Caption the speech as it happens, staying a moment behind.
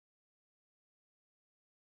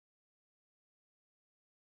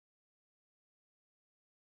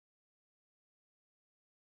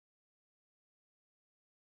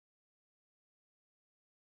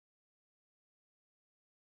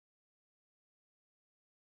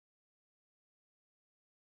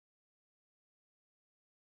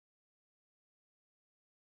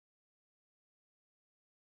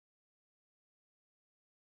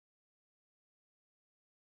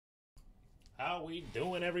How we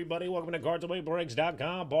doing, everybody? Welcome to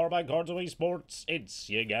CardsAwayBreaks.com, powered by Cards Away Sports. It's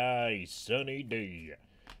your guy, Sunny D.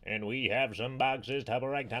 And we have some boxes to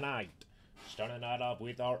break tonight. Starting out off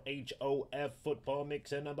with our HOF Football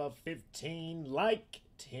Mixer number 15, like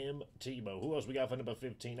Tim Tebow. Who else we got for number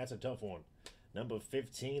 15? That's a tough one. Number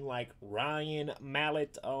 15, like Ryan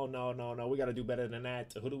Mallett. Oh, no. We got to do better than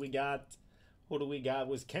that. Who do we got?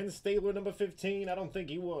 Was Ken Stabler number 15? I don't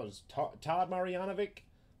think he was. Todd Marjanovic?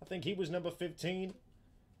 I think he was number 15.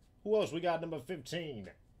 Who else we got number 15?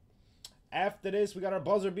 After this, we got our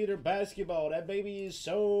buzzer beater basketball. That baby is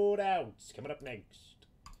sold out. Coming up next.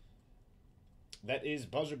 That is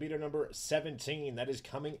buzzer beater number 17. That is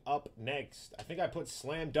coming up next. I think I put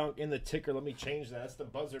slam dunk in the ticker. Let me change that. That's the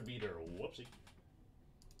buzzer beater. Whoopsie.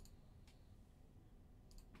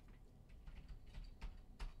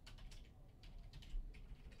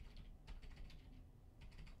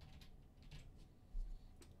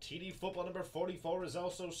 TD football number 44 is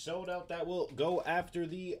also sold out. That will go after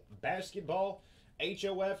the basketball.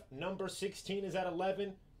 HOF number 16 is at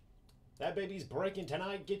 11. That baby's breaking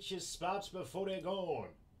tonight. Get your spots before they're gone.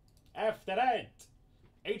 After that,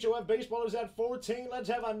 HOF baseball is at 14. Let's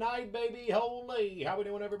have a night, baby. Holy. How we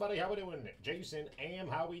doing, everybody? How we doing? Jason, Am,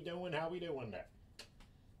 how we doing? How we doing?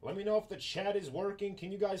 Let me know if the chat is working.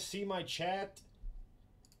 Can you guys see my chat?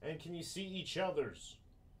 And can you see each other's?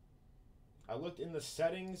 I looked in the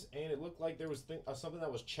settings, and it looked like there was something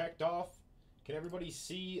that was checked off. Can everybody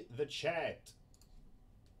see the chat?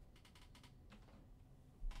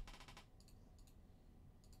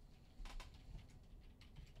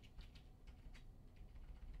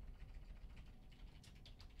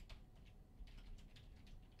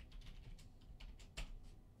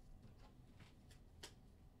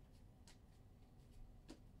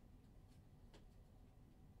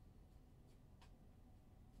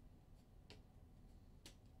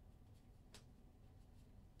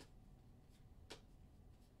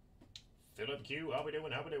 Philip Q, how we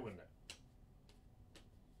doing? How we doing?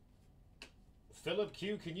 Philip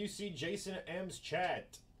Q, can you see Jason M's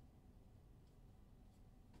chat?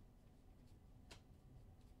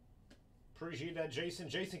 Appreciate that, Jason.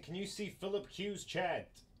 Jason, can you see Philip Q's chat?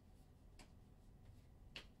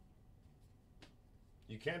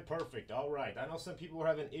 You can? Perfect. All right. I know some people were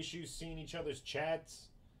having issues seeing each other's chats.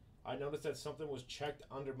 I noticed that something was checked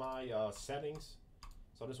under my settings.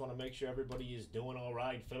 So I just want to make sure everybody is doing all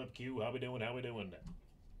right. Philip Q, how we doing? How we doing?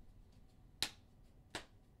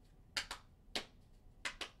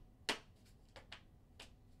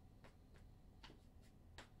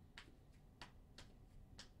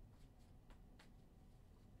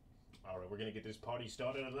 All right, we're going to get this party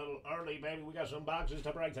started a little early, baby. We got some boxes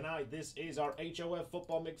to break tonight. This is our HOF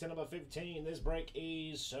Football Mixer number 15. This break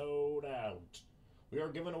is sold out. We are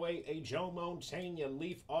giving away a Joe Montana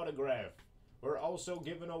Leaf autograph. We're also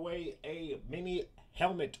giving away a mini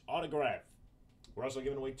helmet autograph. We're also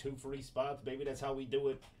giving away 2 free spots, baby. That's how we do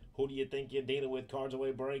it. Who do you think you're dealing with? Cards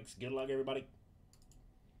Away Breaks. Good luck, everybody.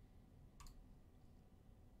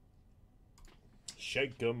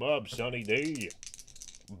 Shake 'em up, Sonny D.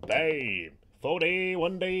 Bam.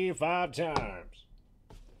 41 day, 5 times.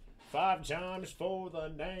 5 times for the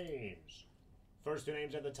names. First 2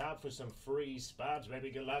 names at the top for some free spots,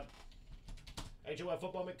 baby. Good luck. HOF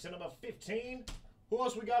Football Mixer number 15. Who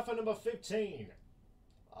else we got for number 15?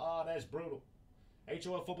 Oh, that's brutal.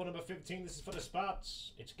 HOF Football number 15. This is for the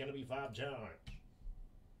spots. It's going to be 5 times.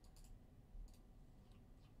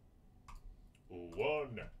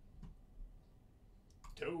 1,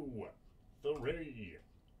 2, 3,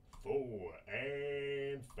 4,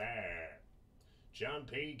 and 5. John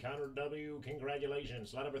P. Connor W. Congratulations.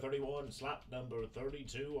 Slot number 31, slot number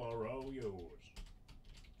 32 are all yours.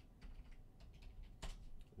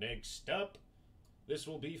 Next up, this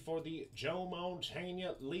will be for the Joe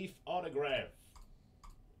Montana Leaf autograph.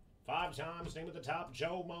 5 times, name at the top,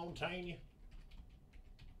 Joe Montana.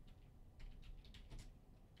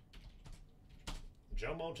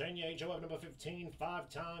 Joe Montana, HOF number 15, 5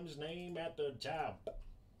 times, name at the top.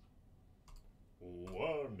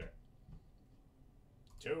 1,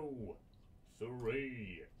 2,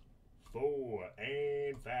 3, 4,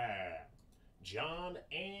 and 5. John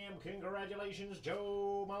M. Congratulations,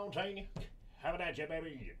 Joe Montana. How about that, you,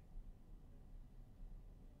 baby?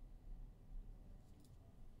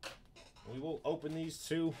 We will open these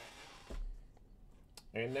 2.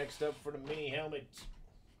 And next up for the mini helmet.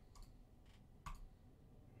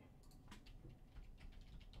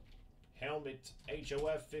 Helmet,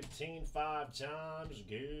 HOF 15, 5 times.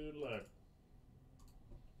 Good luck.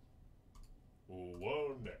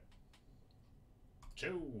 1,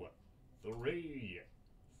 2, 3,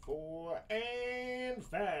 4, and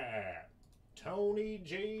 5. Tony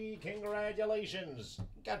G, congratulations.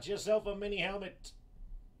 Got yourself a mini helmet.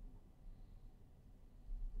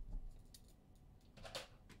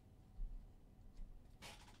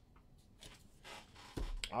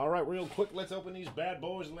 All right, real quick, let's open these bad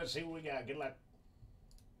boys and let's see what we got. Good luck.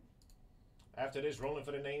 After this, rolling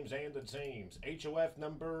for the names and the teams. HOF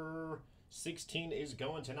number 16 is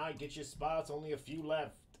going tonight. Get your spots, only a few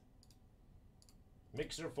left.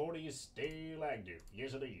 Mixer 40 is still active.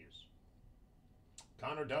 Yes, it is.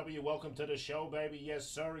 Connor W, welcome to the show, baby. Yes,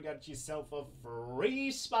 sir. You got yourself a free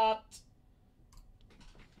spot.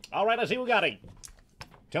 All right, let's see what we got.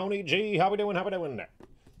 Tony G, how we doing? How we doing?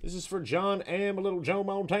 This is for John M, a little Joe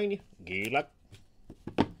Montaigne. Good luck.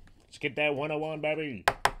 Let's get that 101, baby.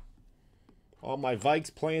 All my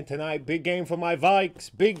Vikes playing tonight. Big game for my Vikes.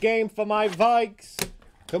 Big game for my Vikes.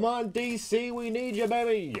 Come on, DC. We need you,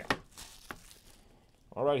 baby.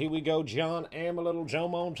 All right, here we go. John M, a little Joe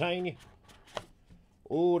Montaigne.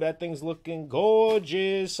 Ooh, that thing's looking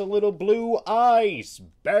gorgeous. A little blue ice.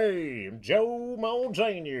 Bam. Joe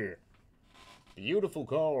Montaigne. Beautiful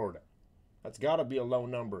card. That's got to be a low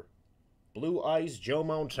number. Blue ice, Joe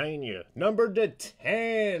Montaigne. Number to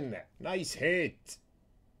 10. Nice hit.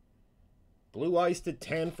 Blue ice to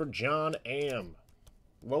 10 for John M.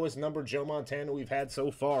 Lowest number Joe Montana we've had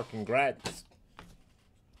so far. Congrats.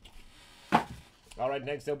 All right,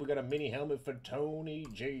 next up we got a mini helmet for Tony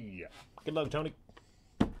G. Good luck, Tony.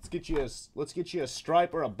 Let's get you a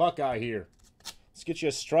stripe or a Buckeye here. Let's get you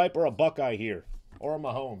a stripe or a Buckeye here, or a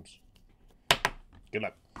Mahomes. Good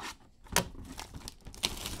luck.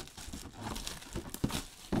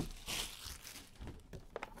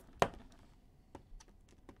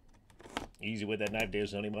 Easy with that knife there,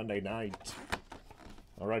 Sonny. Monday night.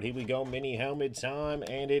 All right, here we go. Mini helmet time,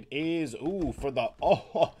 and it is, ooh, for the,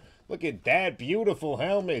 oh, look at that beautiful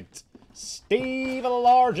helmet. Steve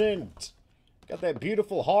Largent. Got that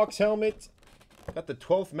beautiful Hawks helmet. Got the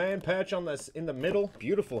 12th man patch on this in the middle.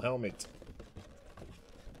 Beautiful helmet.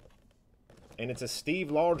 And it's a Steve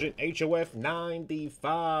Largent HOF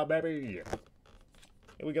 95, baby.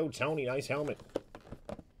 Here we go, Tony. Nice helmet.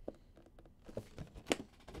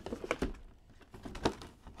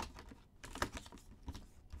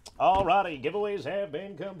 Alrighty, giveaways have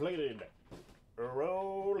been completed.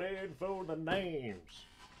 Rolling for the names.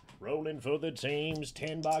 Rolling for the teams.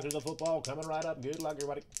 10 boxes of football coming right up. Good luck,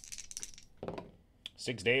 everybody.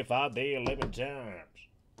 6 day, 5 day, 11 times.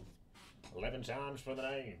 11 times for the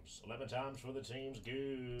names. 11 times for the teams.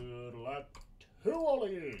 Good luck to all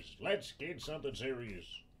of you. Let's get something serious.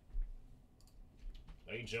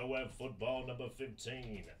 HOF football number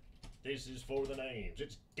 15. This is for the names.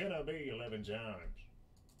 It's gonna be 11 times.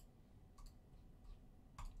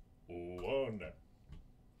 1,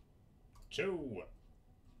 2,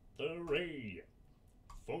 3,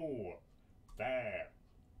 4, 5,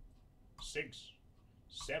 6,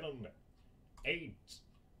 7, 8,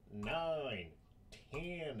 9,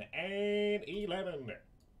 10, and 11.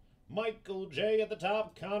 Michael J at the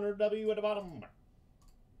top, Connor W at the bottom.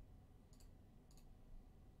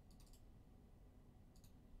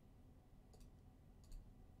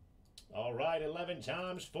 All right, 11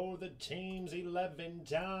 times for the teams. 11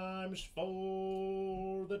 times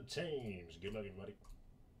for the teams. Good luck, everybody.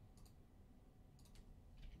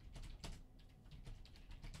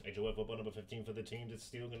 HOF football number 15 for the teams. It's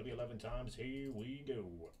still going to be 11 times. Here we go.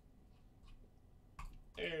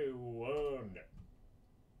 1,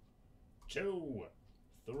 2,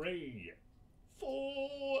 3,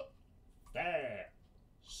 4, 5,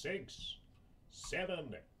 6,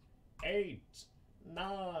 7, 8,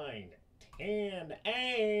 9, 10,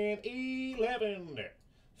 and 11.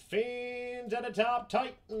 Fins at the top,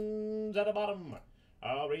 Titans at the bottom.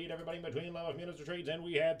 I'll read everybody in between love minutes of trades, and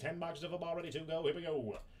we have 10 boxes of football ready to go. Here we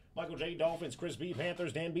go. Michael J. Dolphins, Chris B.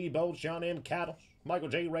 Panthers, Dan B. Bolts, John M. Cattle, Michael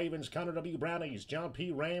J. Ravens, Connor W. Brownies, John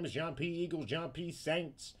P. Rams, John P. Eagles, John P.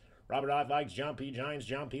 Saints, Robert I. Vikes, John P. Giants,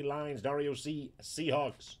 John P. Lions, Dario C.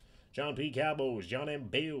 Seahawks, John P. Cowboys, John M.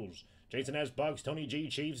 Bills, Jason S. Bucks, Tony G.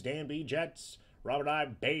 Chiefs, Dan B. Jets, Robert I.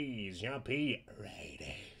 Bays, John P.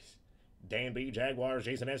 Raiders, Dan B. Jaguars,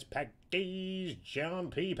 Jason S. Packers, John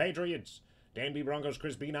P. Patriots, Dan B. Broncos,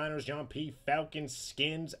 Chris B. Niners, John P. Falcons,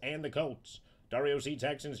 Skins, and the Colts, Dario C.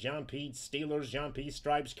 Texans, John P. Steelers, John P.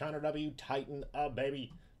 Stripes, Connor W. Titan,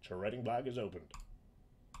 baby. Trading block is opened.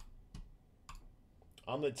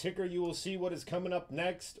 On the ticker, you will see what is coming up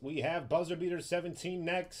next. We have Buzzer Beater 17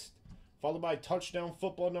 next, followed by Touchdown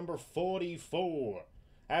Football number 44.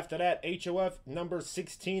 After that, HOF number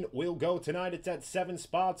 16 will go tonight. It's at 7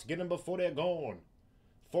 spots. Get them before they're gone.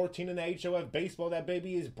 14 in the HOF Baseball. That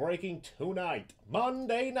baby is breaking tonight.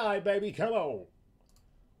 Monday night, baby. Come on.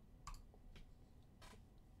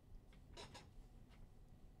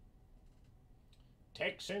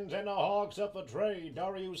 Texans and the Hawks up for trade.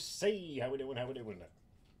 Darius C. How we doing? How we doing?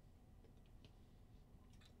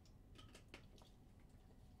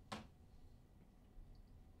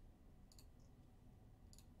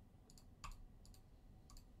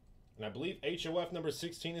 And I believe HOF number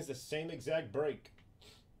 16 is the same exact break.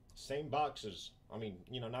 Same boxes. I mean,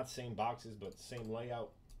 you know, not same boxes, but same layout.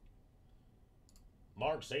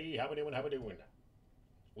 Mark C. How we doing? How we doing?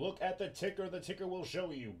 Look at the ticker. The ticker will show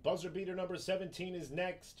you. Buzzer beater number 17 is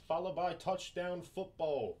next, followed by touchdown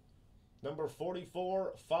football. Number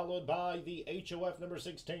 44, followed by the HOF number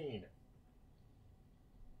 16.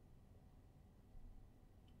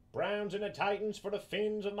 Browns and the Titans for the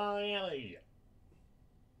Fins of Miami.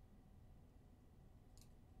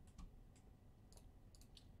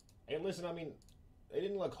 Hey, listen, I mean, they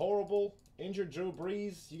didn't look horrible. Injured Drew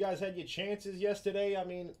Brees. You guys had your chances yesterday. I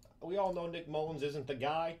mean, we all know Nick Mullins isn't the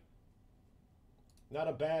guy. Not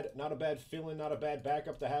a bad feeling, not a bad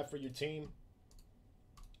backup to have for your team.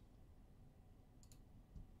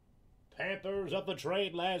 Panthers up the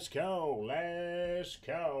trade. Let's go. Let's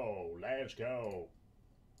go. Let's go.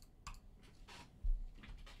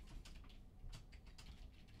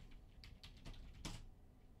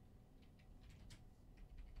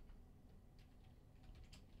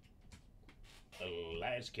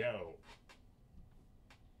 Let's go.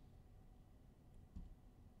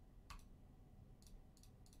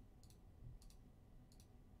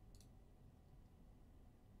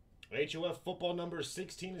 HOF football number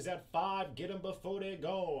 16 is at 5. Get them before they're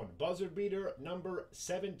gone. Buzzer beater number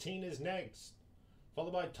 17 is next,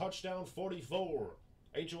 followed by touchdown 44.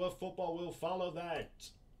 HOF football will follow that.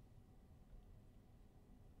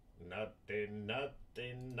 Nothing,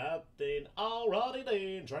 nothing, nothing. Alrighty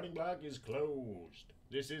then. Trading block is closed.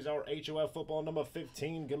 This is our HOF football number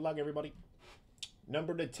 15. Good luck, everybody.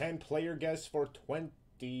 Number to 10 player guess for $25.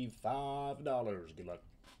 Good luck.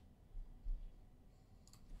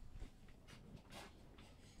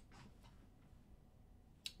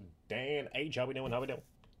 Dan H. How we doing? How we doing?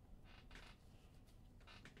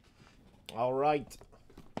 All right.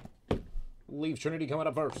 Leave Trinity coming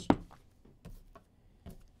up first.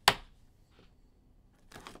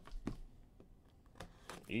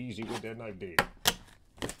 Easy with that knife, dude.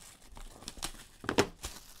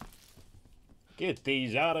 Get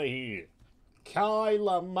these out of here.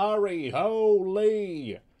 Kyler Murray,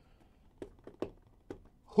 holy.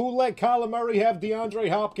 Who let Kyler Murray have DeAndre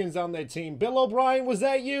Hopkins on their team? Bill O'Brien, was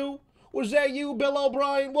that you? Was that you, Bill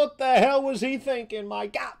O'Brien? What the hell was he thinking? My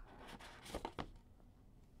God.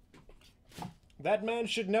 That man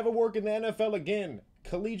should never work in the NFL again.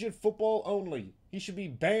 Collegiate football only. He should be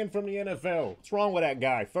banned from the NFL. What's wrong with that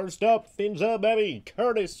guy? First up, fins up, baby.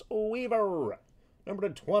 Curtis Weaver. Number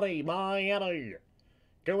 20, Miami.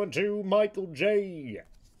 Going to Michael J.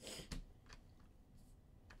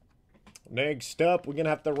 Next up, we're going to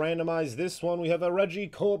have to randomize this one. We have a Reggie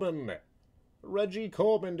Corbin. Reggie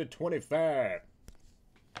Corbin to 25.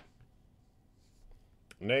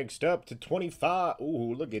 Next up to 25.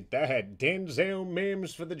 Ooh, look at that. Denzel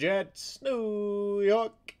Mims for the Jets. New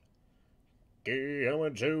York.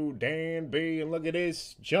 Going to Dan B. And look at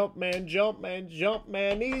this. Jumpman, Jumpman,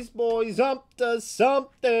 Jumpman. These boys up to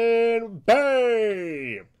something.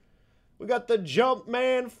 Bam! We got the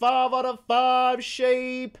Jumpman 5 out of 5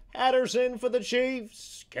 shape. Patterson for the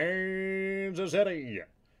Chiefs. Kansas City.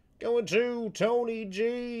 Going to Tony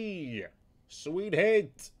G. Sweet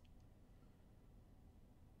hit.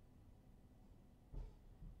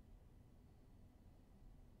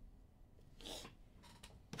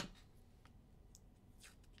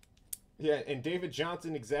 Yeah, and David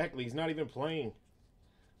Johnson, exactly. He's not even playing.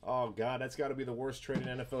 Oh, God, that's got to be the worst trade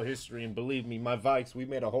in NFL history. And believe me, my Vikes, we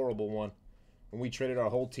made a horrible one. When we traded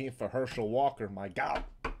our whole team for Herschel Walker. My God,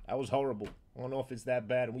 that was horrible. I don't know if it's that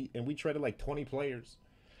bad. And we traded like 20 players.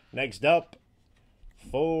 Next up,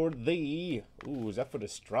 for the... Ooh, is that for the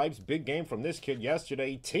Stripes? Big game from this kid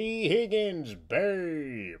yesterday. T. Higgins,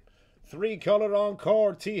 babe. 3-color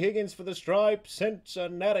encore. T. Higgins for the Stripes.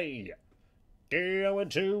 Cincinnati. Going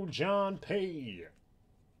to John P.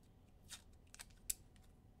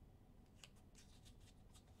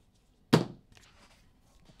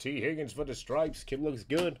 T. Higgins for the Stripes. Kid looks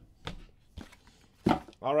good.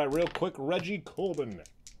 All right, real quick. Reggie Corbin.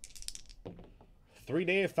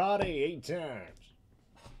 3-day, 5-day, 8 times.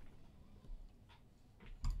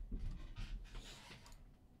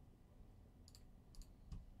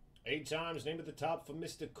 Eight times. Name at the top for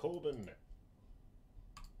Mr. Corbin.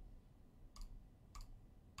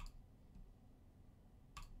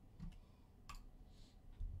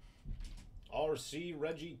 RC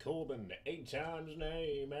Reggie Corbin. 8 times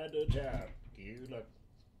name at the top. Good luck.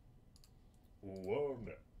 1,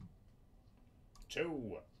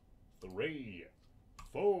 2, 3,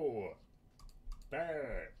 4, 5,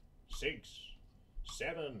 6,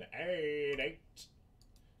 7, and 8.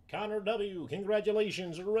 Connor W.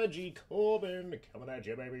 Congratulations, Reggie Corbin. Coming at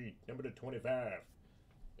you, baby. Number 25.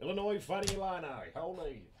 Illinois Fighting Illini.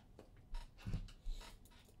 Holy.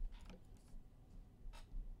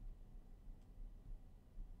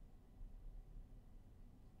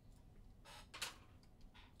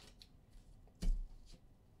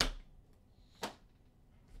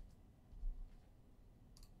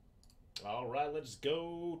 All right, let's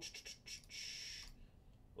go.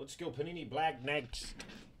 Let's go Panini Black next.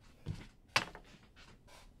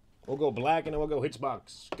 We'll go black and then we'll go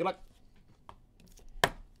Hitsbox. Good luck. I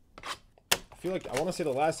feel like I want to say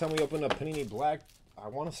the last time we opened up Panini Black, I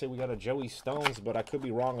want to say we got a Joey Stones, but I could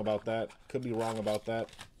be wrong about that. Could be wrong about that.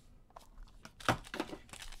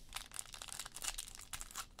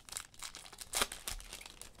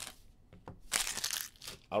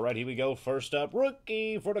 All right, here we go. First up,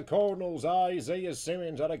 rookie for the Cardinals, Isaiah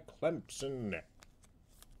Simmons out of Clemson.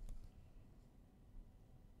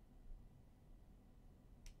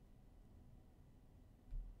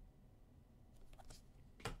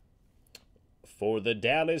 For the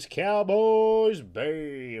Dallas Cowboys,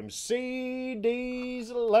 bam,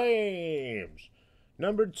 CD's Lambs.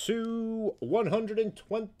 Number 2,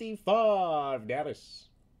 125, Dallas.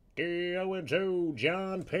 Going to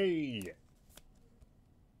John P.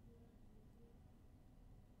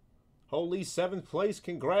 Holy 7th place.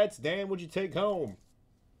 Congrats, Dan. What'd you take home?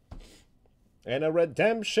 And a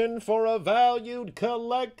redemption for a valued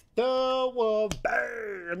collector.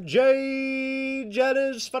 Bam! Jay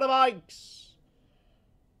Jettis for the Vikes.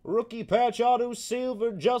 Rookie patch auto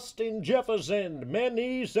silver Justin Jefferson,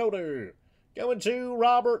 Minnesota. Going to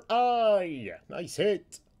Robert I. Nice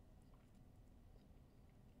hit.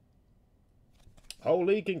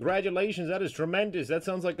 Holy congratulations. That is tremendous. That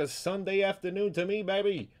sounds like a Sunday afternoon to me,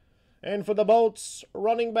 baby. And for the Bolts,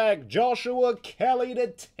 running back Joshua Kelly to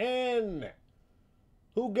 10.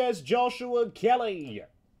 Who gets Joshua Kelly?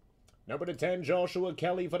 Number 10, Joshua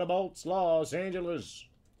Kelly for the Bolts, Los Angeles.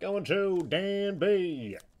 Going to Dan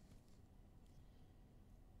B.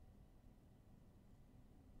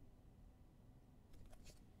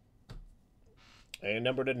 And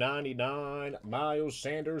number 99, Miles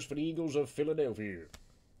Sanders for the Eagles of Philadelphia.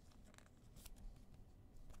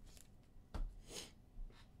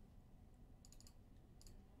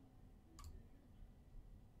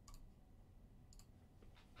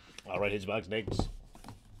 All right, his box next.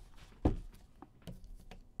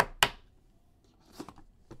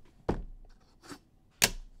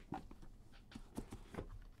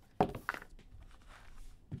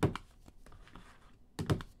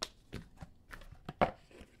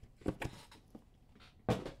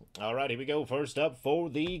 All right, here we go. First up for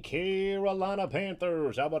the Carolina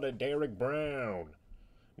Panthers. How about a Derek Brown?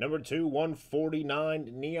 Number 2,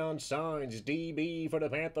 149, Neon Signs, DB for the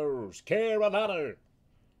Panthers. Carolina.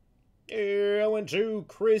 Going to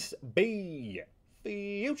Chris B.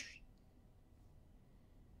 Fuchs.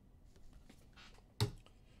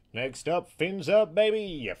 Next up, fins up,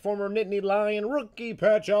 baby. Former Nittany Lion rookie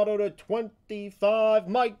patch auto to 25,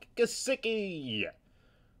 Mike Gesicki.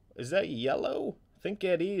 Is that yellow? I think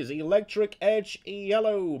it is. Electric Edge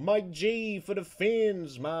Yellow. Mike G for the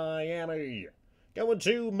Fins, Miami. Going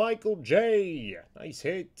to Michael J. Nice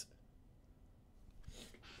hit.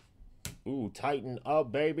 Ooh, tighten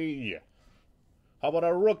up, baby. How about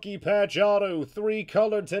a rookie patch auto?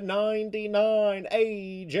 3-color to 99.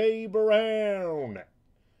 A.J. Brown.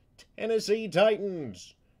 Tennessee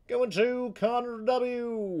Titans. Going to Connor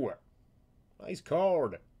W. Nice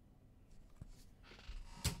card.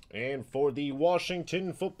 And for the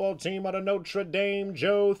Washington football team out of Notre Dame,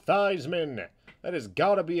 Joe Theismann. That has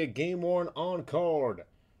got to be a game-worn on-card.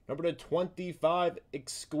 Number 25,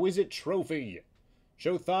 Exquisite Trophy.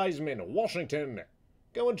 Joe Theismann, Washington.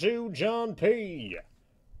 Going to John P.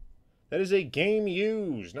 That is a game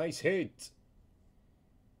used. Nice hit. It's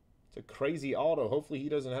a crazy auto. Hopefully he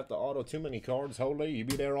doesn't have to auto too many cards. Holy, you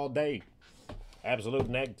be there all day. Absolute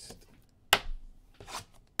next.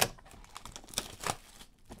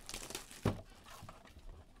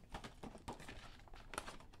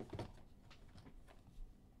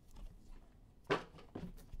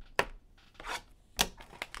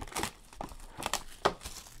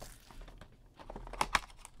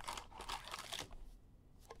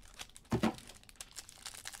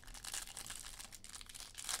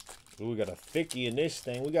 Ooh, we got a thickie in this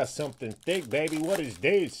thing. We got something thick, baby. What is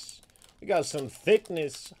this? We got some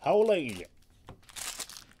thickness. Holy.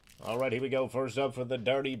 All right, here we go. First up for the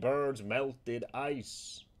Dirty Birds, Melted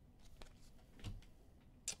Ice.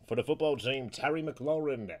 For the football team, Terry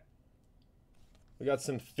McLaurin. We got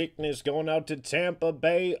some thickness going out to Tampa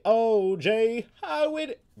Bay. O.J.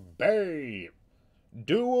 Howard Bay.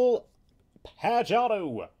 Dual patch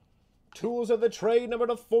auto. Tools of the trade, number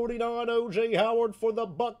to 49, O.J. Howard for the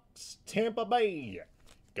Bucks, Tampa Bay.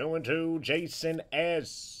 Going to Jason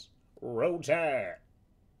S. Rota.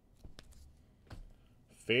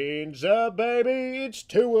 Fins up, baby. It's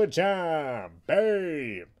Tua time.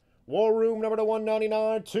 Bam. War Room, number to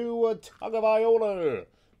 199, Tua Tagovailoa.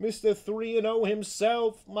 Mr. 3-0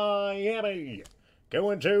 himself, Miami.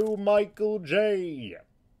 Going to Michael J.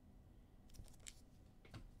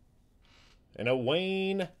 And a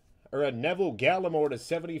Wayne, or a Neville Gallimore to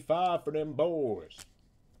 75 for them boys.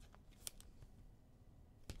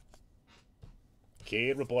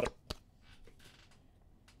 Kid reporter.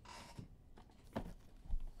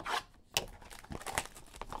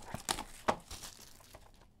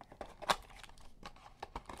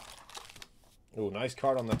 Ooh, nice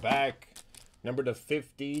card on the back. Number to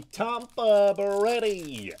 50, Tampa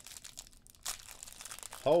Beretti.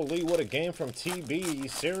 Holy, what a game from TB. You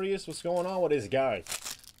serious? What's going on with this guy?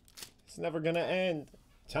 It's never going to end.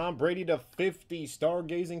 Tom Brady to 50,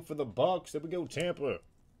 stargazing for the Bucks. There we go, Tampa.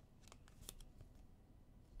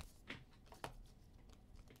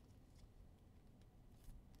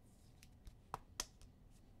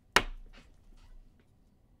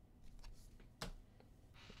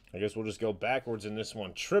 I guess we'll just go backwards in this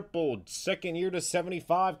one. Tripled, second year to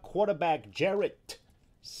 75, quarterback Jarrett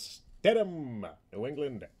Stidham, New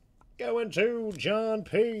England. Going to John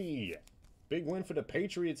P. Big win for the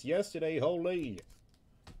Patriots yesterday, holy.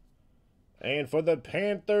 And for the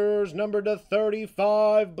Panthers, number to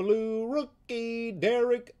 35, blue rookie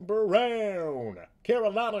Derek Brown,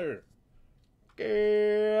 Carolina.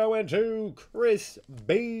 Going to Chris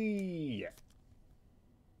B.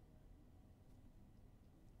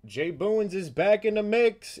 Jay Bowens is back in the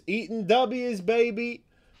mix. Eating W's, baby.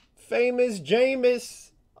 Famous Jameis.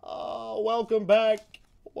 Oh, welcome back.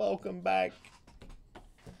 Welcome back.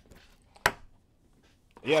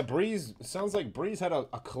 Yeah, Breeze. Sounds like Breeze had a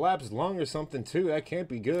collapsed lung or something, too. That can't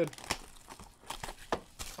be good.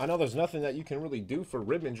 I know there's nothing that you can really do for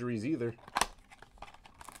rib injuries either.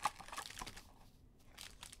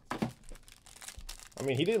 I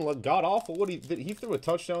mean, he didn't look god-awful. What he threw a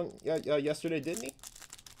touchdown yesterday, didn't he?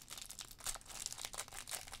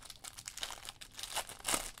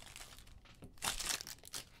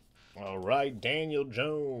 All right, Daniel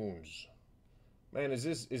Jones. Man, is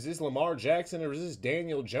this Lamar Jackson or is this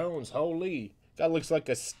Daniel Jones? Holy. That looks like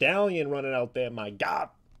a stallion running out there, my God.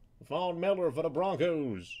 Von Miller for the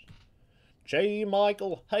Broncos. J.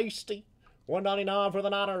 Michael Hasty, 199 for the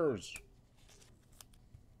Niners.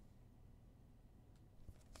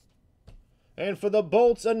 And for the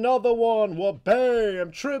Bolts, another one. Well,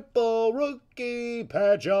 bam, triple rookie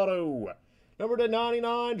patch auto. Number to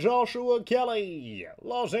 99, Joshua Kelly,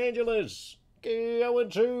 Los Angeles. Going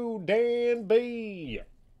to Dan B.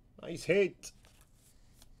 Nice hit.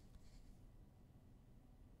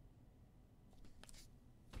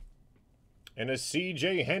 And a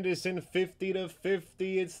C.J. Henderson 50 to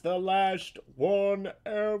 50. It's the last one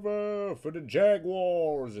ever for the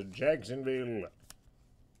Jaguars of Jacksonville.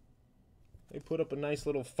 They put up a nice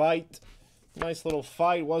little fight. Nice little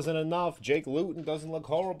fight. Wasn't enough. Jake Luton doesn't look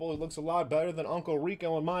horrible. He looks a lot better than Uncle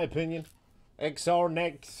Rico, in my opinion. XR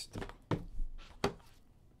next.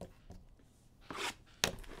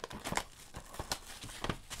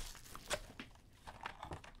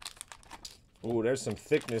 Ooh, there's some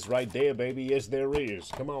thickness right there, baby. Yes, there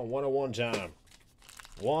is. Come on, one of one time.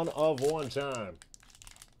 One of one time.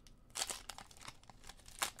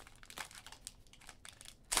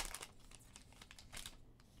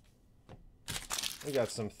 We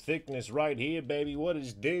got some thickness right here, baby. What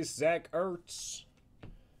is this? Zach Ertz.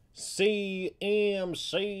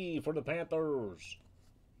 CMC for the Panthers.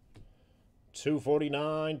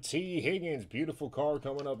 249. T. Higgins. Beautiful card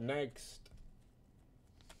coming up next.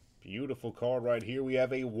 Beautiful card right here. We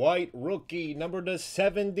have a white rookie, number to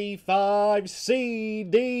 75,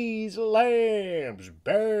 CD's Lambs.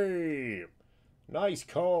 Bam. Nice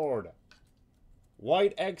card.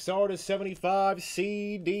 White XR to 75,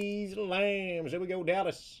 CD's Lambs. There we go,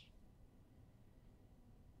 Dallas.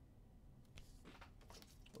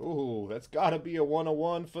 Ooh, that's got to be a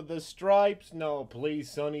 101 for the Stripes. No,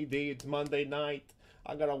 please, Sonny D. It's Monday night.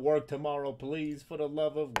 I got to work tomorrow, please, for the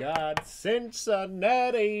love of God.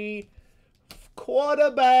 Cincinnati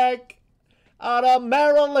quarterback out of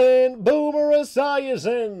Maryland, Boomer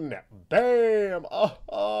Esiason. Bam.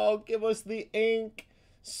 Oh, give us the ink.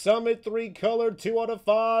 Summit 3 color, 2 out of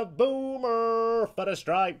 5. Boomer for the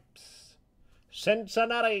Stripes.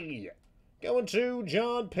 Cincinnati. Going to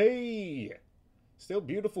John P. Still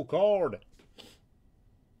beautiful card.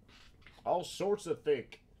 All sorts of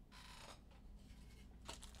thick.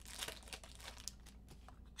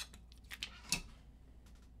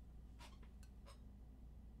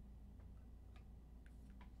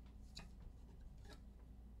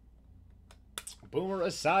 Boomer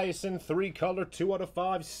Esiason, 3-color,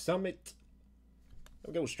 2/5 Summit.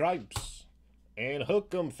 There we go, stripes. And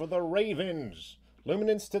Hook'em for the Ravens.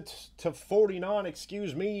 Luminance to 49,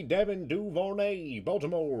 excuse me, Devin Duvernay,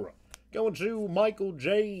 Baltimore. Going to Michael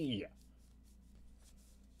J.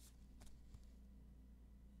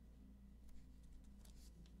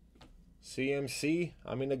 CMC,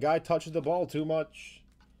 I mean, the guy touches the ball too much.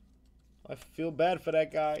 I feel bad for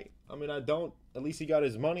that guy. I mean, I don't. At least he got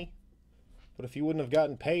his money. But if he wouldn't have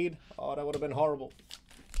gotten paid, oh, that would have been horrible.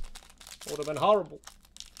 Would have been horrible.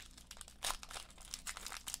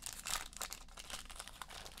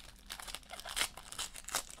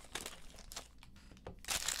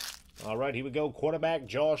 All right, here we go. Quarterback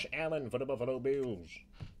Josh Allen for the Buffalo Bills.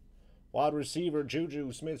 Wide receiver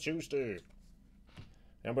Juju Smith-Schuster.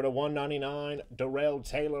 Number to 199, Darrell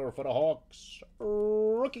Taylor for the Hawks.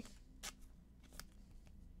 Rookie.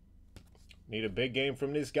 Need a big game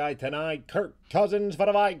from this guy tonight. Kirk Cousins for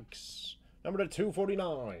the Vikes. Number to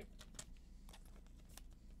 249.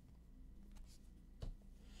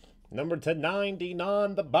 Number to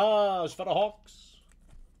 99, the Boz for the Hawks.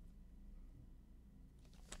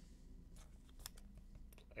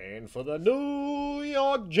 And for the New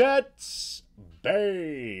York Jets,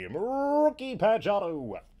 bam, rookie patch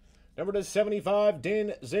auto. Number to 75,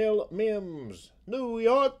 Denzel Mims, New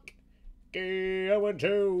York. Going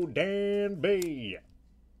to Dan B.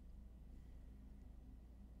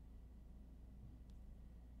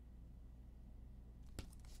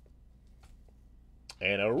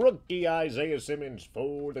 And a rookie Isaiah Simmons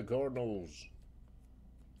for the Cardinals.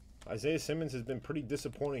 Isaiah Simmons has been pretty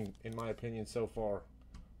disappointing, in my opinion, so far.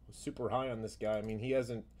 Super high on this guy. I mean, he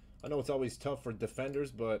hasn't... I know it's always tough for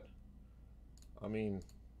defenders, but... I mean...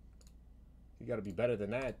 You got to be better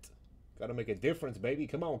than that. Got to make a difference, baby.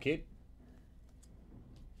 Come on, kid.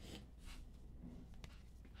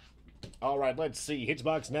 All right, let's see.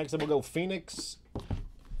 Hitchbox next. Then we'll go Phoenix.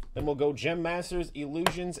 Then we'll go Gem Masters,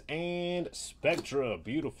 Illusions, and Spectra.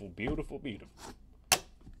 Beautiful, beautiful, beautiful.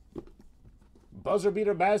 Buzzer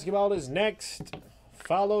Beater Basketball is next.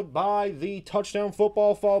 Followed by the Touchdown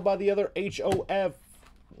Football, followed by the other HOF.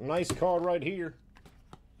 Nice card right here.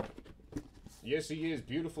 Yes, he is.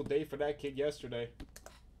 Beautiful day for that kid yesterday.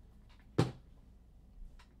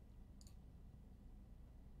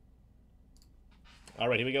 All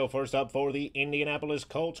right, here we go. First up for the Indianapolis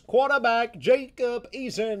Colts, quarterback Jacob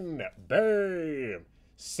Eason. Bam!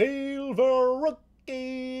 Silver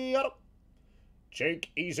rookie. Jake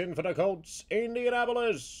Eason for the Colts,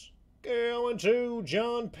 Indianapolis. Going to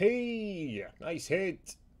John P. Nice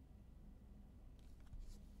hit.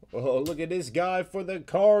 Oh, look at this guy for the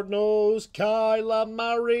Cardinals, Kyler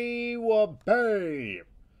Murray. Bam!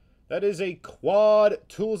 That is a quad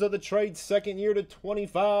Tools of the Trade, second year to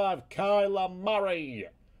 25. Kyler Murray,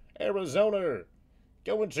 Arizona.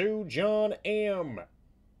 Going to John M.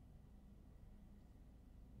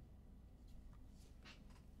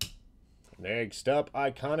 Next up,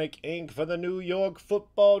 Iconic Ink for the New York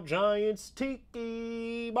Football Giants,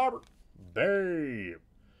 Tiki Barber. Bam!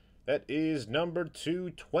 That is number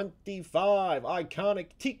 225. Iconic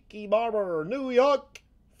Tiki Barber, New York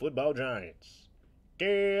Football Giants.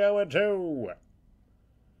 Going to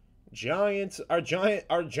Giants. Are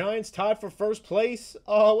Giants tied for first place?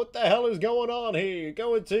 Oh, what the hell is going on here?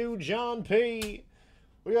 Going to John P.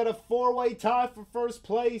 We got a four-way tie for first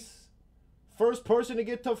place. First person to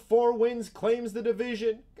get to 4 wins claims the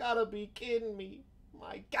division. Gotta be kidding me.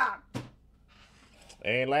 My God.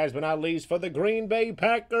 And last but not least, for the Green Bay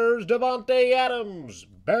Packers, Davante Adams.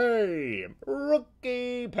 Bam!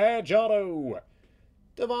 Rookie patch auto.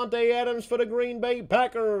 Davante Adams for the Green Bay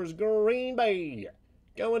Packers. Green Bay.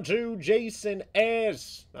 Going to Jason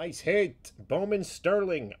S. Nice hit. Bowman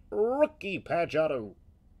Sterling. Rookie patch auto.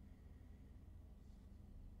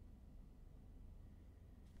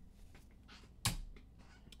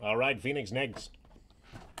 All right, Phoenix next.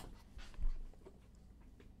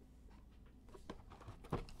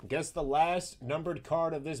 Guess the last numbered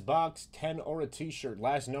card of this box, 10 or a t-shirt.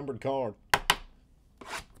 Last numbered card.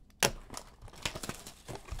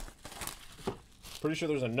 Pretty sure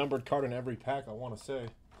there's a numbered card in every pack, I want to say.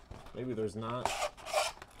 Maybe there's not.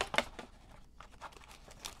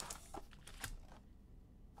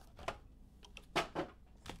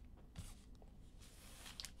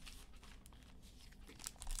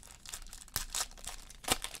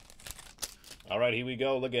 right, here we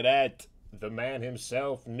go. Look at that. The man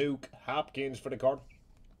himself, Nuke Hopkins for the card.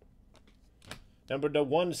 Number to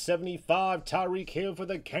 175, Tyreek Hill for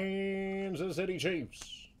the Kansas City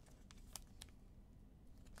Chiefs.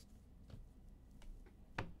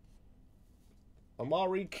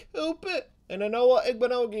 Amari Cooper and a Noah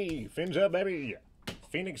Igbinogi. Fins up, baby.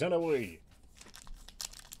 Phoenix on the way.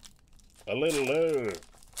 A little love.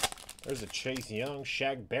 There's a Chase Young,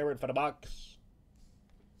 Shaq Barrett for the box.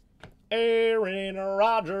 Aaron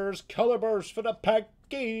Rodgers, color burst for the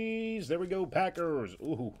Packies. There we go, Packers.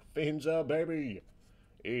 Ooh, fins up, baby.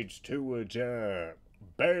 It's Tua time.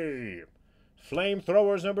 Bam.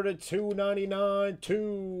 Flamethrowers number to 299.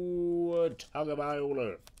 Tua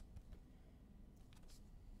Tagovailoa.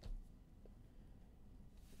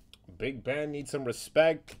 Big Ben needs some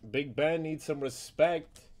respect. Big Ben needs some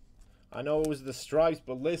respect. I know it was the stripes,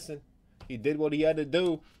 but listen, he did what he had to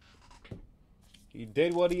do. He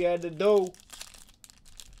did what he had to do.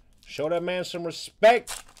 Show that man some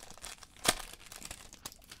respect.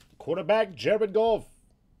 Quarterback, Jared Goff.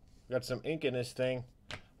 Got some ink in this thing.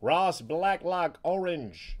 Ross Blacklock,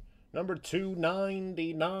 orange. Number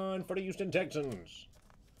 299 for the Houston Texans.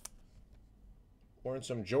 Wearing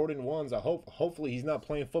some Jordan 1s. Hopefully he's not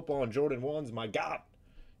playing football in Jordan 1s. My God.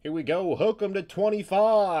 Here we go. Hook him to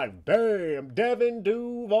 25. Bam. Devin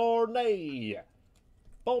Duvernay.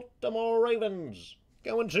 Baltimore Ravens.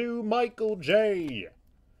 Going to Michael J.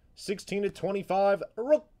 16 to 25.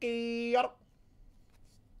 Rookie.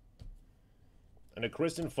 And a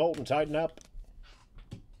Kristen Fulton tighten up.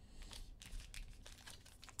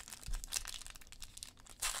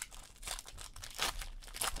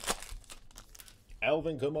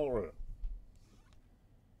 Alvin Kamara.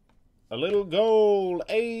 A little gold,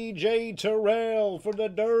 A.J. Terrell for the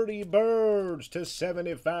Dirty Birds to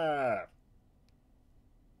 75.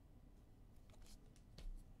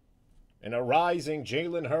 And a rising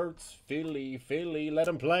Jalen Hurts. Philly, let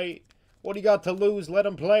him play. What do you got to lose? Let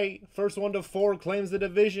him play. First 1 to 4 claims the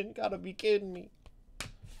division. Gotta be kidding me.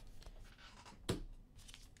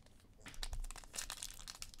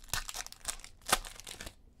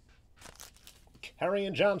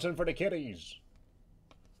 Harrion Johnson for the Kitties.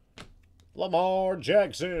 Lamar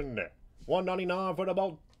Jackson, 199 for the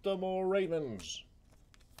Baltimore Ravens.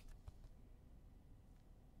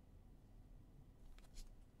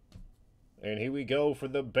 And here we go for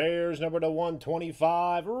the Bears, number to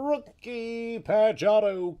 125, rookie patch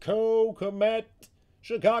auto, Komet,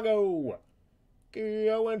 Chicago.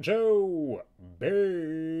 Going to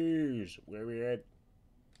Bears. Where we at?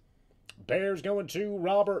 Bears going to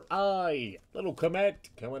Robert I. Little Komet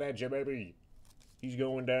coming at you, baby. He's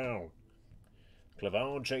going down.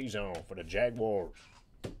 Clavon Chason for the Jaguars.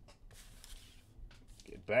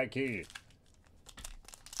 Get back here.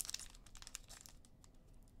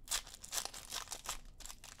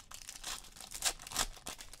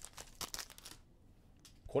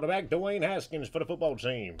 Quarterback Dwayne Haskins for the football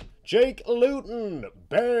team. Jake Luton.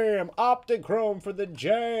 Bam. Optichrome for the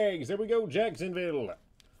Jags. There we go, Jacksonville.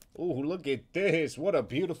 Ooh, look at this. What a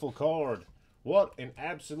beautiful card. What an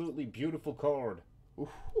absolutely beautiful card.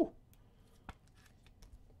 Ooh.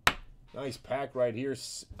 Nice pack right here.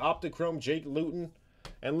 Optichrome Jake Luton.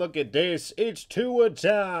 And look at this. It's Tua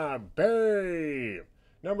time. Bam.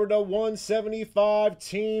 Number to 175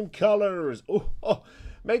 team colors. Ooh, oh.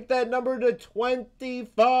 Make that number to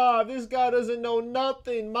 25. This guy doesn't know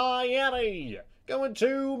nothing. Miami. Going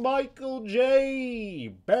to Michael J.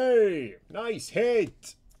 Bam. Nice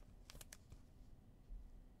hit.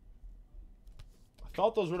 I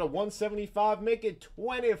thought those were the 175. Make it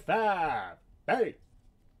 25. Bam.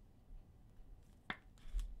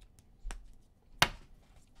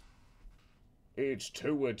 It's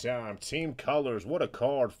Tua time. Team colors. What a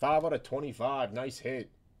card. 5 out of 25. Nice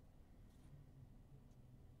hit.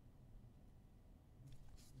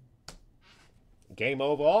 Game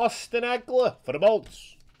over. Austin Eckler for the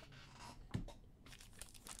Bolts.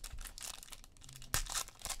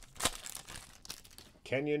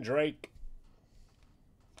 Kenyon Drake.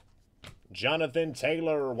 Jonathan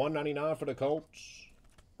Taylor, 199 for the Colts.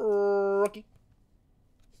 Rookie.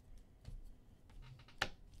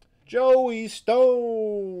 Joey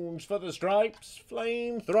Stones for the Stripes.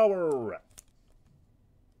 Flamethrower.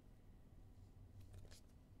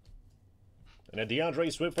 And a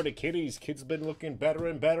DeAndre Swift for the Kitties. Kid's been looking better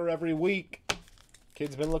and better every week.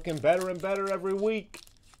 Kid's been looking better and better every week.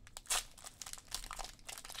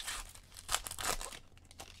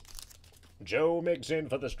 Joe Mixon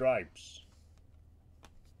for the Stripes.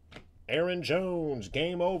 Aaron Jones,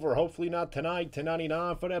 game over. Hopefully not tonight.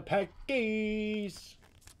 299 for the Packies.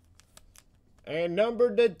 And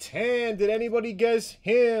number to 10, did anybody guess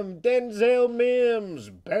him? Denzel Mims.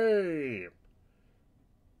 Bam.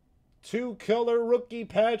 2-color rookie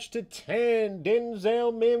patch to 10.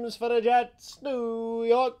 Denzel Mims for the Jets. New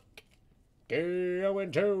York.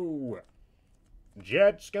 Going to.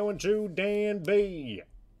 Jets going to Dan B.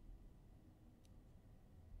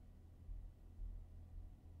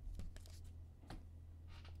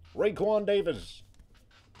 Raekwon Davis.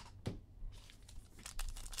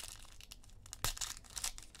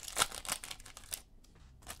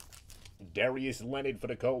 Darius Leonard for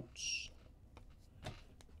the Colts.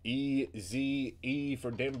 EZE for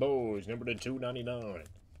them boys. Number to 299.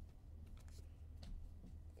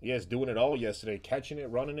 Yes, doing it all yesterday. Catching it,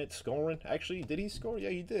 running it, scoring. Actually, did he score? Yeah,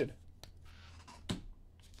 he did.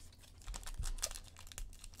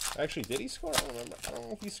 Actually, did he score? I don't remember. I don't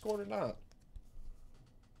know if he scored or not.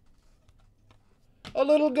 A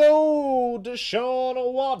little goal,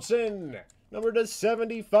 Deshaun Watson. Number to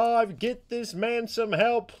 75. Get this man some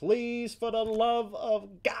help, please, for the love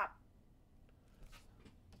of God.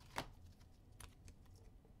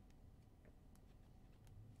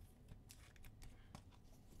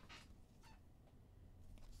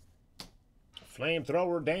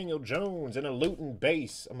 Flamethrower Daniel Jones and a Luton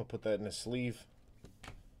base. I'm going to put that in the sleeve.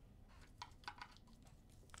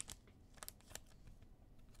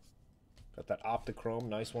 Got that Optichrome.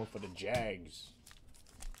 Nice one for the Jags.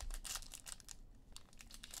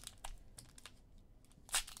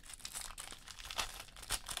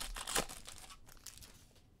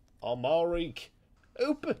 Amari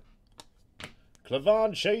Cooper.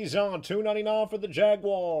 Clavon Chazon, $2.99 for the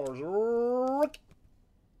Jaguars.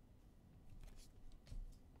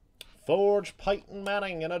 Forge Peyton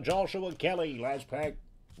Manning and a Joshua Kelly. Last pack.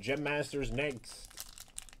 Gem Masters next.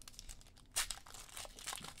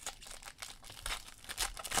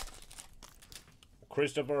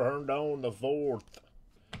 Christopher Herndon, the 4th.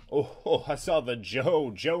 Oh, I saw the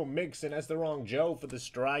Joe Mixon. That's the wrong Joe for the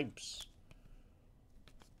stripes.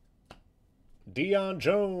 Deion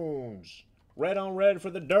Jones. Red on red for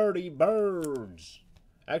the Dirty Birds.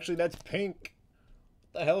 Actually, that's pink.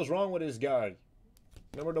 What the hell's wrong with this guy?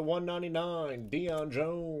 Number to 199, Deion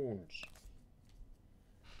Jones.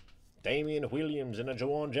 Damian Williams and a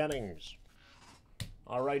Jawan Jennings.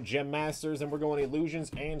 All right, Gem Masters, and we're going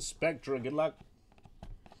Illusions and Spectra. Good luck.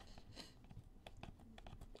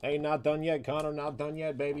 Hey, not done yet, Connor. Not done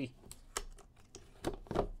yet, baby.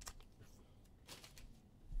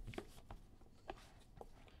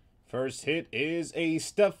 First hit is a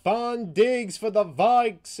Stephon Diggs for the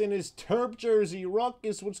Vikes in his Terp jersey.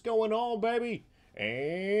 Ruckus, what's going on, baby?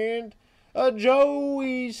 And a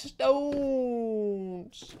Joey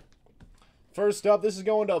Stones. First up, this is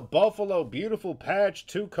going to Buffalo. Beautiful patch,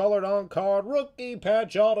 2-colored on card. Rookie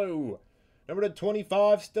patch auto. Number to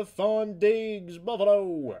 25, Stephon Diggs,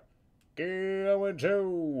 Buffalo. Going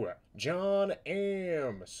to John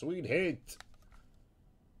M. Sweet hit.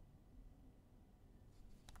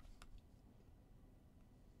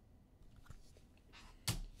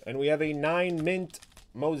 And we have a 9-mint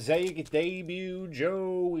Mosaic debut,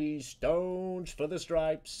 Joey Stones for the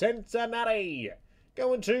Stripes. Cincinnati.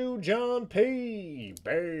 Going to John P.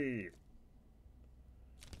 Babe.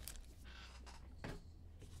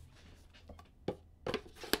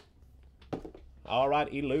 All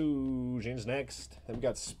right, Illusions next. Then we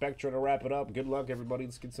got Spectra to wrap it up. Good luck, everybody.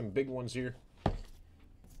 Let's get some big ones here.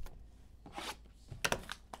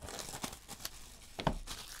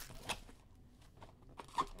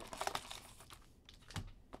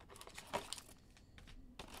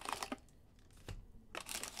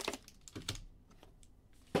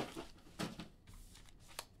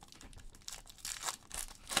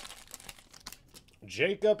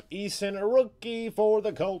 Jacob Eason, a rookie for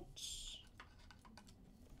the Colts.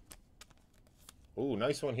 Ooh,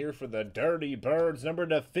 nice one here for the Dirty Birds. Number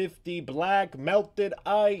to 50, Black Melted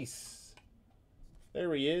Ice.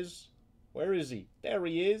 There he is. Where is he? There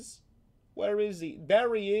he is. Where is he?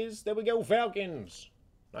 There he is. There we go, Falcons.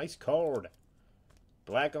 Nice card.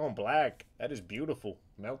 Black on black. That is beautiful.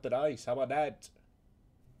 Melted Ice. How about that?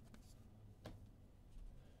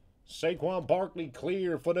 Saquon Barkley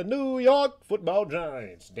clear for the New York Football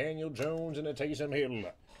Giants. Daniel Jones and a Taysom Hill.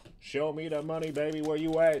 Show me the money, baby. Where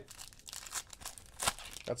you at?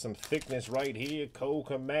 Got some thickness right here. Cole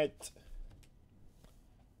Kmet.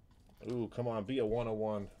 Ooh, come on. Be a 1 of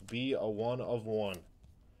 1. Be a 1 of 1.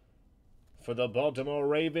 For the Baltimore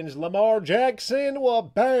Ravens, Lamar Jackson. Well,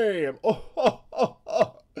 bam.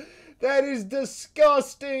 Oh. That is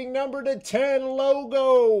disgusting. Number to 10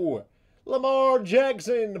 logo. Lamar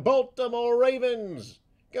Jackson, Baltimore Ravens.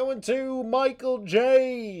 Going to Michael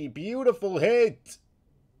J. Beautiful hit.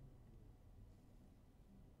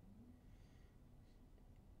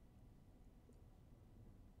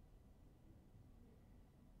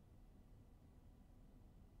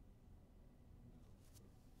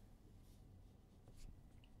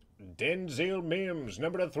 Denzel Mims,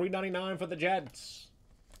 number to 399 for the Jets.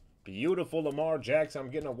 Beautiful Lamar Jackson. I'm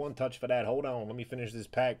getting a one-touch for that. Hold on. Let me finish this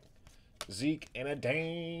pack. Zeke and a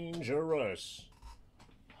dangerous.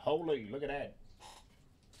 Holy, look at that.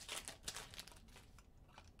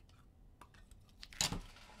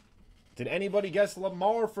 Did anybody guess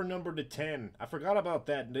Lamar for number to 10? I forgot about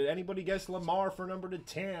that. Did anybody guess Lamar for number to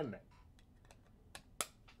 10?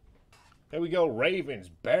 There we go. Ravens.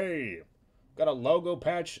 Bam. Got a logo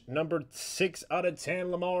patch. Number 6 out of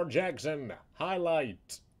 10. Lamar Jackson.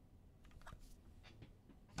 Highlight.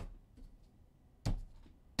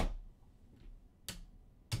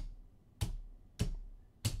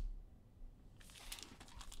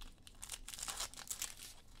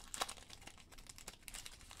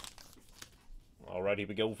 Alright, here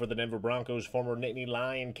we go for the Denver Broncos, former Nittany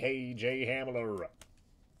Lion, K.J. Hamler.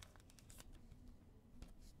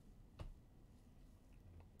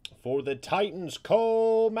 For the Titans,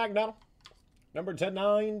 Cole McDonald. Number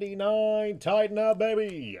 1099, tighten up,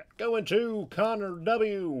 baby. Going to Connor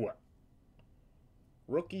W.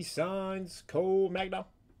 Rookie signs, Cole McDonald.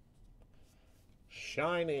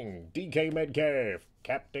 Shining, DK Metcalf.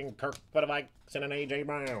 Captain Kirk for the Vikes and an A.J.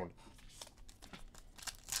 Brown.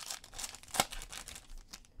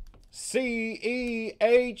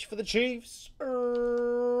 CEH for the Chiefs.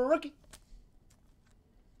 Rookie.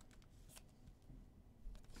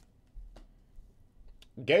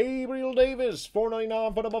 Gabriel Davis,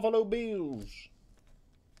 $4.99 for the Buffalo Bills.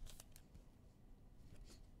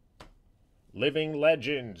 Living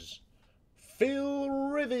Legends. Phil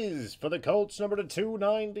Rivers for the Colts, number to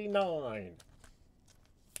 299.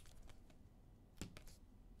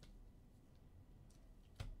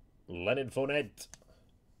 Leonard Fournette.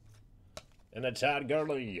 And a Todd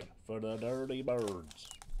Gurley for the Dirty Birds.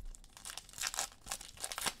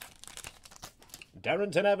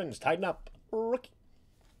 Darrington Evans, tighten up. Rookie.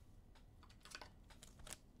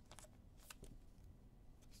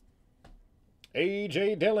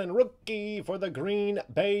 A.J. Dillon, rookie for the Green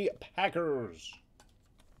Bay Packers.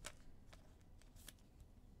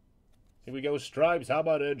 Here we go, Stripes. How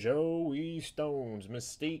about a Joey Stones?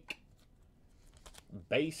 Mystique.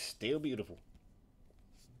 Base, still beautiful.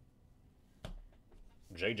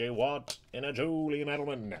 J.J. Watt and a Julian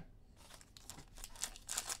Edelman.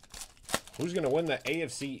 Who's going to win the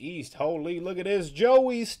AFC East? Holy, look at this.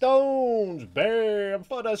 Joey Stones. Bam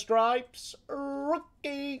for the Stripes.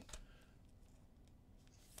 Rookie.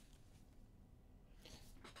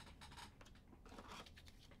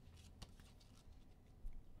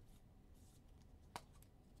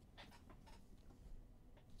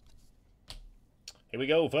 Here we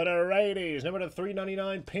go for the Raiders. Number to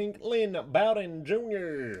 399, Pink Lynn Bowden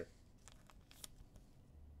Jr.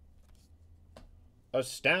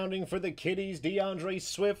 Astounding for the Kitties, DeAndre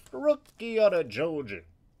Swift, rookie out of Georgia.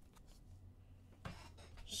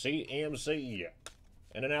 CMC.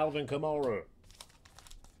 And an Alvin Kamara.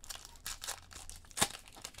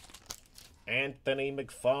 Anthony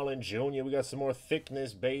McFarland Jr. We got some more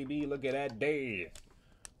thickness, baby. Look at that day.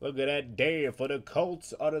 Look at that day for the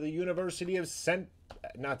Colts out of the University of Southern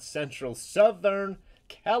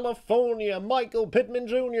California. Michael Pittman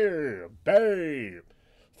Jr. Babe.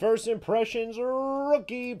 First impressions,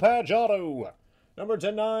 rookie patch auto. Number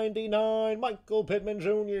 1099, Michael Pittman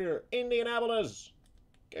Jr. Indianapolis.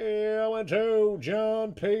 Going to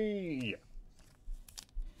John P.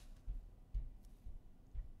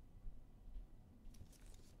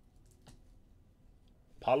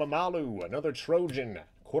 Palomalu, another Trojan.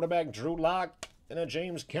 Quarterback Drew Lock and a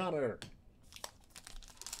James Conner.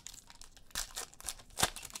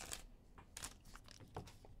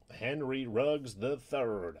 Henry Ruggs the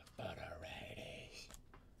third.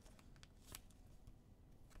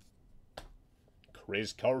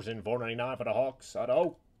 Chris Carson, $4.99 for the Hawks out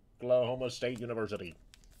of Oklahoma State University.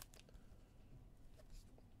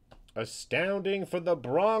 Astounding for the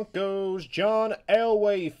Broncos, John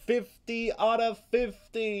Elway, 50 out of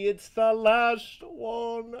 50. It's the last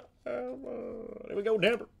one ever. Here we go,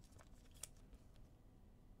 Denver.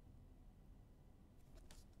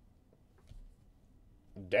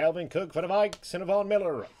 Dalvin Cook for the Vikes and Von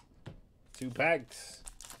Miller. 2 packs.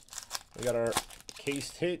 We got our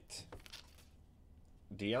cased hit.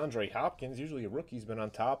 DeAndre Hopkins, usually a rookie's been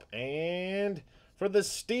on top. And for the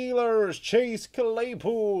Steelers, Chase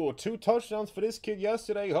Claypool. 2 touchdowns for this kid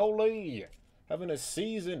yesterday. Holy. Having a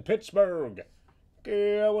season. Pittsburgh.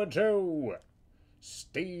 Going to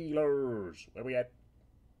Steelers. Where we at?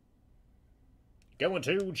 Going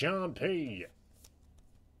to John P.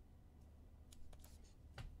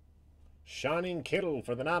 Shining Kittle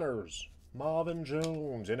for the Niners. Marvin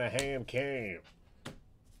Jones in a ham cam.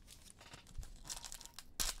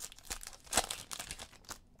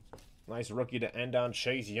 Nice rookie to end on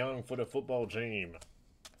Chase Young for the football team.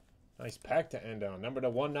 Nice pack to end on. Number to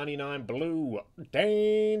 199 blue.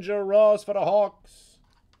 Dangerous for the Hawks.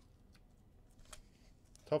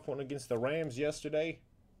 Tough one against the Rams yesterday.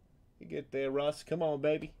 You get there, Russ. Come on,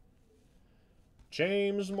 baby.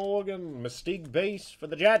 James Morgan. Mystique base for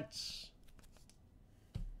the Jets.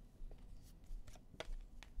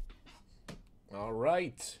 All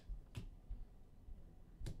right.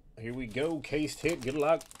 Here we go. Cased hit. Good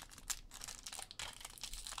luck.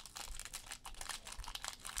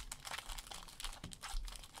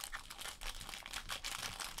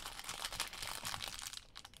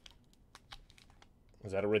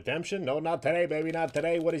 Is that a redemption? No, not today, baby. Not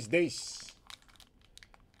today. What is this?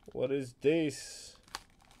 What is this?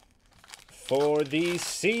 For the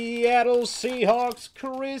Seattle Seahawks,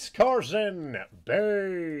 Chris Carson.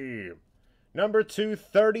 Babe. Number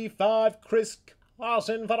 235, Chris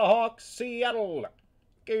Carson for the Hawks, Seattle.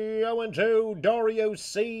 Going to Dario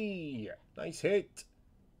C. Nice hit.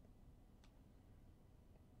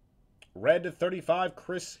 Red to 35,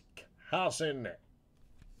 Chris Carson.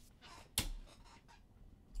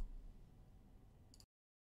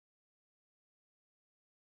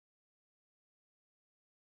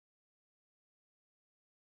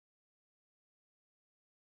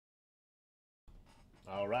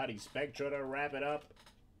 Alrighty, Spectra to wrap it up.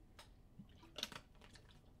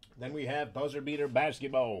 Then we have buzzer beater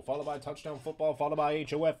basketball, followed by touchdown football, followed by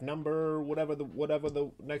HOF number whatever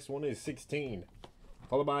the next one is, 16.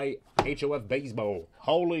 Followed by HOF baseball.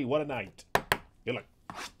 Holy, what a night. Good luck.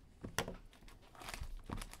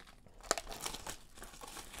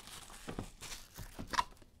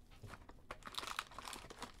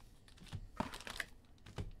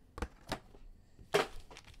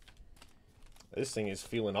 This thing is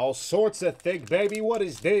feeling all sorts of thick, baby. What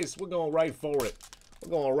is this? We're going right for it. We're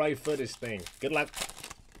going right for this thing. Good luck.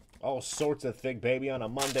 All sorts of thick, baby, on a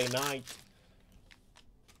Monday night.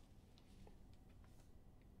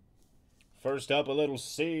 First up, a little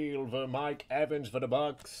silver Mike Evans for the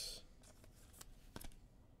Bucks.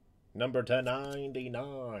 Number to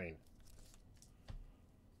 99.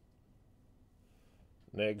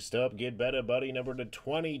 Next up, get better, buddy. Number to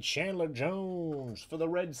 20, Chandler Jones for the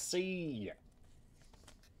Red Sea.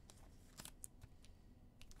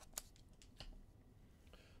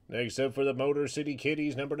 Next up for the Motor City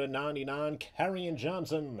Kitties, number to 99, Carrion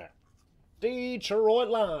Johnson. Detroit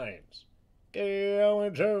Lions.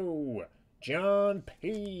 Going to John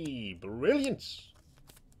P. Brilliance.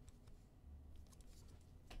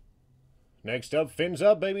 Next up, fins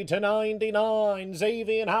up, baby, to 99,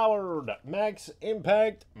 Xavier Howard. Max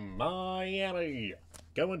Impact, Miami.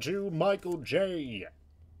 Going to Michael J.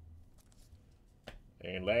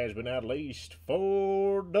 And last but not least,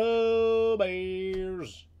 for the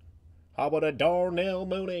Bears, how about a Darnell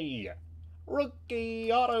Mooney?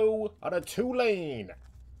 Rookie auto out of Tulane.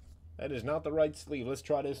 That is not the right sleeve. Let's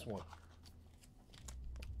try this one.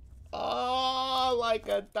 Oh, like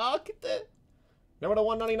a doctor. Number to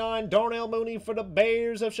 199, Darnell Mooney for the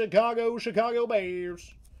Bears of Chicago. Chicago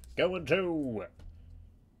Bears. Going to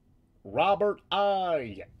Robert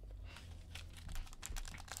I.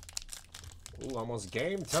 Ooh, almost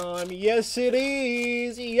game time. Yes, it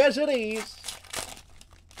is. Yes, it is.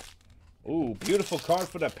 Ooh, beautiful card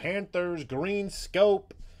for the Panthers. Green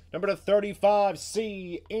scope. Number to 35,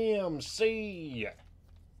 CMC.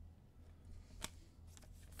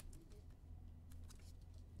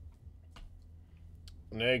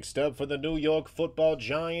 Next up for the New York Football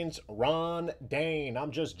Giants, Ron Dane.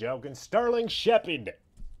 I'm just joking. Sterling Shepard.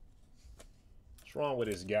 What's wrong with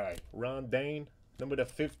this guy? Ron Dane. Number to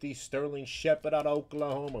 50, Sterling Shepard out of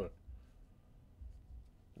Oklahoma.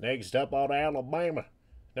 Next up out of Alabama.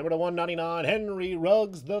 Number to 199, Henry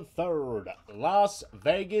Ruggs III. Las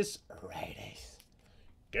Vegas Raiders.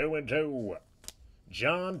 Going to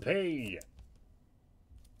John P.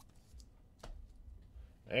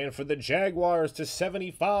 And for the Jaguars to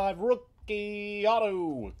 75, rookie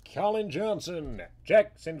auto, Colin Johnson.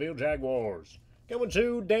 Jacksonville Jaguars. Going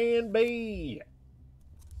to Dan B.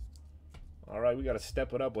 All right, we got to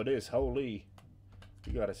step it up with this. Holy.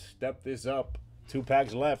 We got to step this up. 2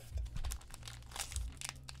 packs left.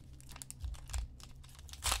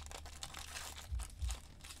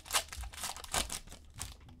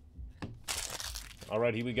 All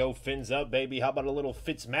right, here we go. Fins up, baby. How about a little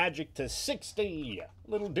Fitzmagic to 60?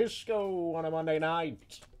 Little disco on a Monday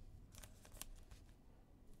night.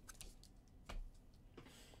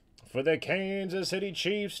 For the Kansas City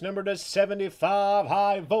Chiefs, number to 75,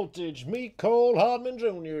 high voltage, Mecole Hardman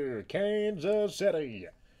Jr., Kansas City.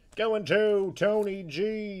 Going to Tony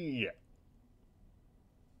G.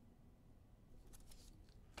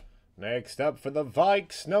 Next up for the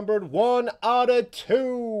Vikes, numbered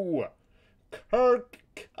 1/2. Kirk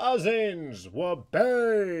Cousins.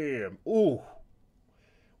 Wha-bam. Ooh.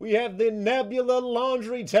 We have the Nebula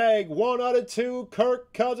Laundry Tag. 1/2.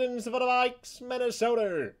 Kirk Cousins for the Vikes,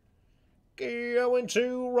 Minnesota. Going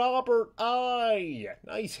to Robert I.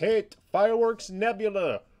 Nice hit. Fireworks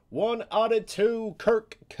Nebula. 1/2.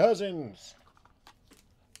 Kirk Cousins.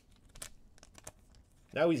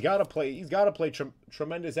 Now he's got to play. He's got to play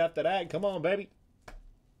tremendous after that. Come on, baby.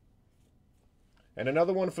 And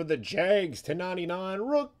another one for the Jags. 1099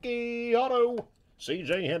 rookie auto.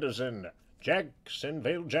 C.J. Henderson.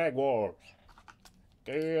 Jacksonville Jaguars.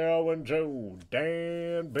 Going to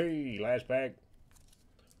Dan B. Last pack.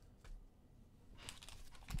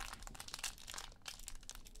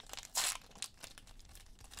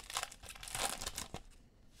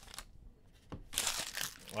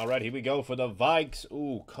 All right, here we go for the Vikes.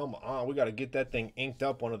 Ooh, come on. We got to get that thing inked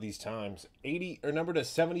up one of these times. 80, or number to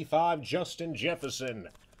 75, Justin Jefferson.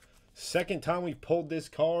 Second time we pulled this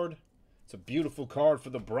card. It's a beautiful card for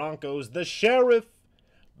the Broncos. The Sheriff.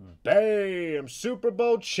 Bam. Super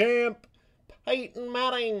Bowl champ. Peyton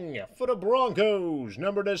Manning for the Broncos.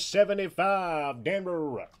 Number to 75,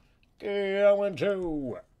 Denver. Going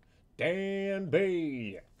to Dan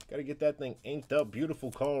B. Got to get that thing inked up.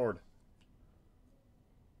 Beautiful card.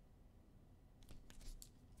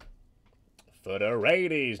 For the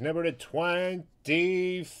Raiders, number to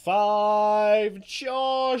 25,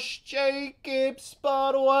 Josh Jacobs.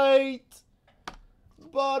 But wait,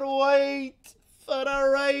 for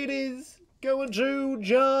the Raiders, going to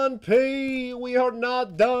John P. We are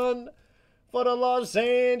not done. For the Los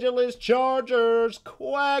Angeles Chargers,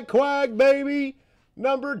 quack, quack, baby.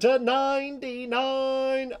 Number to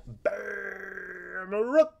 99, bam,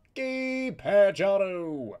 rookie patch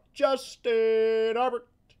auto, Justin Herbert.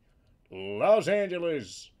 Los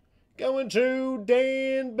Angeles. Going to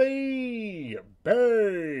Dan B.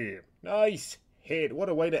 Bam. Nice hit. What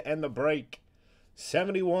a way to end the break.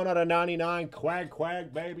 71/99. Quack,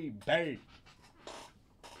 quack, baby. Bam.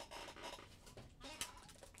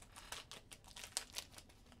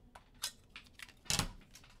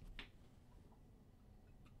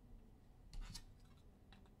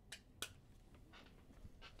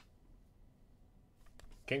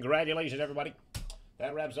 Congratulations, everybody.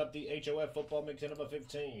 That wraps up the HOF Football Mixer number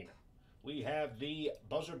 15. We have the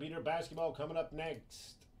buzzer beater basketball coming up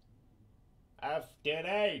next. After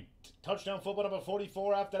that, touchdown football number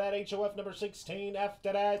 44. After that, HOF number 16.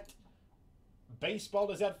 After that, baseball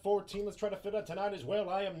is at 14. Let's try to fit that tonight as well.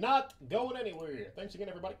 I am not going anywhere. Thanks again,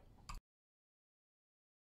 everybody.